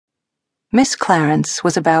Miss Clarence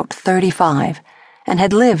was about 35 and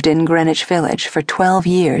had lived in Greenwich Village for 12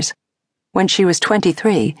 years. When she was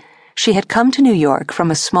 23, she had come to New York from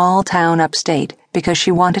a small town upstate because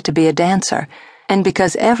she wanted to be a dancer, and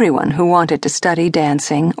because everyone who wanted to study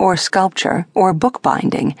dancing or sculpture or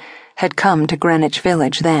bookbinding had come to Greenwich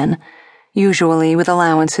Village then, usually with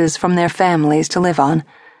allowances from their families to live on,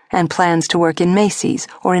 and plans to work in Macy's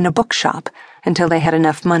or in a bookshop until they had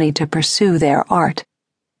enough money to pursue their art.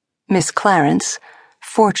 Miss Clarence,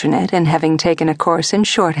 fortunate in having taken a course in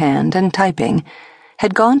shorthand and typing,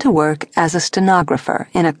 had gone to work as a stenographer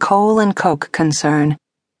in a coal and coke concern.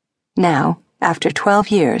 Now, after 12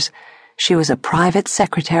 years, she was a private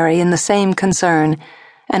secretary in the same concern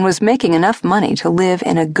and was making enough money to live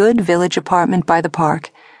in a good village apartment by the park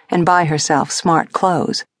and buy herself smart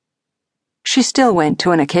clothes. She still went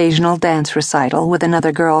to an occasional dance recital with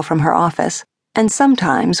another girl from her office, and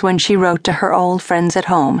sometimes when she wrote to her old friends at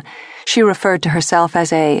home, she referred to herself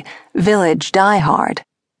as a village diehard.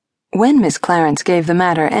 When Miss Clarence gave the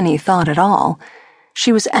matter any thought at all,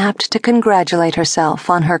 she was apt to congratulate herself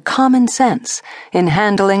on her common sense in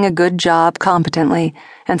handling a good job competently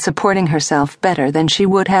and supporting herself better than she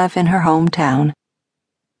would have in her hometown.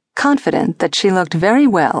 Confident that she looked very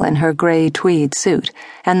well in her gray tweed suit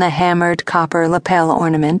and the hammered copper lapel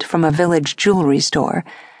ornament from a village jewelry store,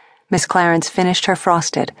 Miss Clarence finished her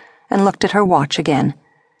frosted and looked at her watch again.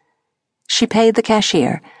 She paid the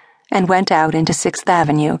cashier and went out into 6th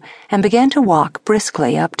Avenue and began to walk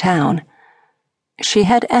briskly uptown. She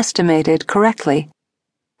had estimated correctly.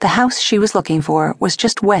 The house she was looking for was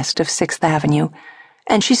just west of 6th Avenue,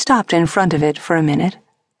 and she stopped in front of it for a minute,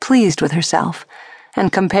 pleased with herself,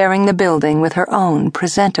 and comparing the building with her own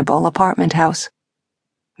presentable apartment house.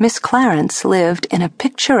 Miss Clarence lived in a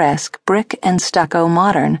picturesque brick and stucco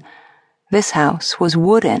modern. This house was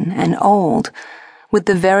wooden and old, with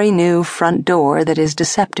the very new front door that is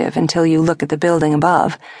deceptive until you look at the building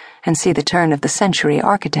above and see the turn-of-the-century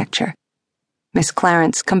architecture. Miss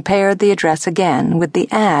Clarence compared the address again with the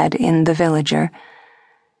ad in The Villager,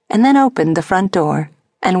 and then opened the front door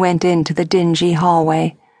and went into the dingy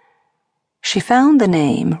hallway. She found the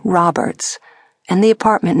name Roberts and the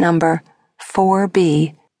apartment number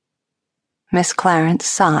 4B. Miss Clarence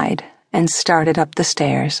sighed and started up the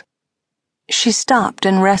stairs. She stopped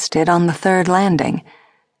and rested on the 3rd landing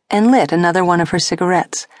and lit another one of her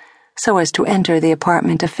cigarettes so as to enter the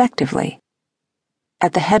apartment effectively.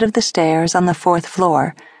 At the head of the stairs on the 4th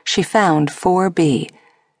floor, she found 4B,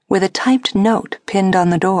 with a typed note pinned on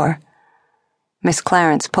the door. Miss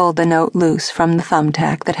Clarence pulled the note loose from the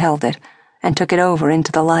thumbtack that held it and took it over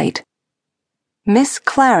into the light. "Miss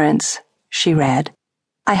Clarence," she read,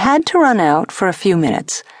 "I had to run out for a few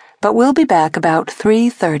minutes, but we'll be back about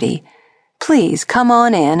 3:30. Please come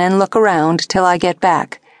on in and look around till I get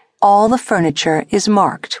back. All the furniture is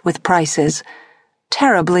marked with prices.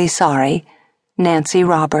 Terribly sorry, Nancy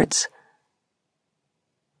Roberts."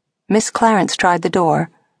 Miss Clarence tried the door,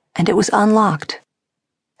 and it was unlocked.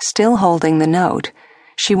 Still holding the note,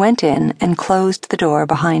 she went in and closed the door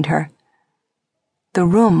behind her. The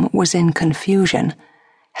room was in confusion.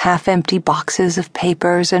 Half-empty boxes of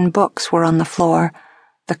papers and books were on the floor.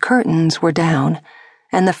 The curtains were down,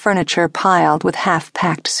 and the furniture piled with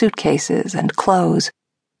half-packed suitcases and clothes.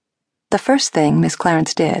 The first thing Miss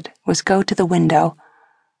Clarence did was go to the window.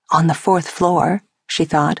 On the 4th floor, she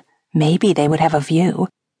thought, maybe they would have a view.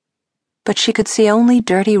 But she could see only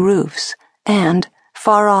dirty roofs and,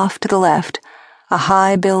 far off to the left, a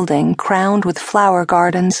high building crowned with flower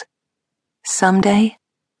gardens. Someday,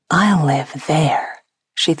 I'll live there,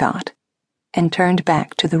 she thought, and turned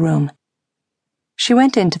back to the room. She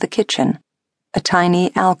went into the kitchen, a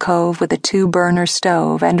tiny alcove with a 2-burner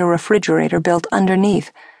stove and a refrigerator built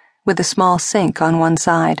underneath, with a small sink on one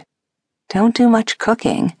side. Don't do much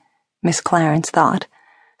cooking, Miss Clarence thought.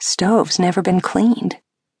 Stove's never been cleaned.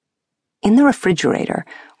 In the refrigerator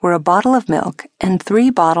were a bottle of milk and 3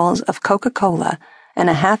 bottles of Coca-Cola and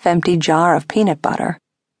a half-empty jar of peanut butter.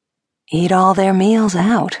 Eat all their meals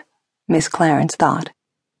out, Miss Clarence thought.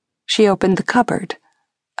 She opened the cupboard,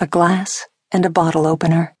 a glass and a bottle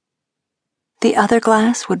opener. The other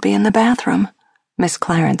glass would be in the bathroom, Miss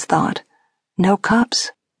Clarence thought. No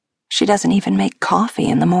cups. She doesn't even make coffee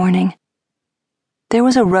in the morning. There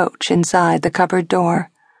was a roach inside the cupboard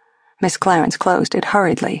door. Miss Clarence closed it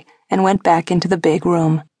hurriedly and went back into the big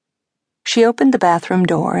room. She opened the bathroom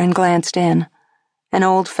door and glanced in. An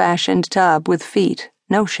old-fashioned tub with feet,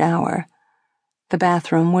 no shower. The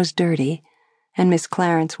bathroom was dirty, and Miss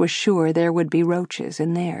Clarence was sure there would be roaches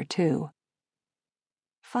in there, too.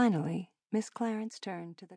 Finally, Miss Clarence turned to the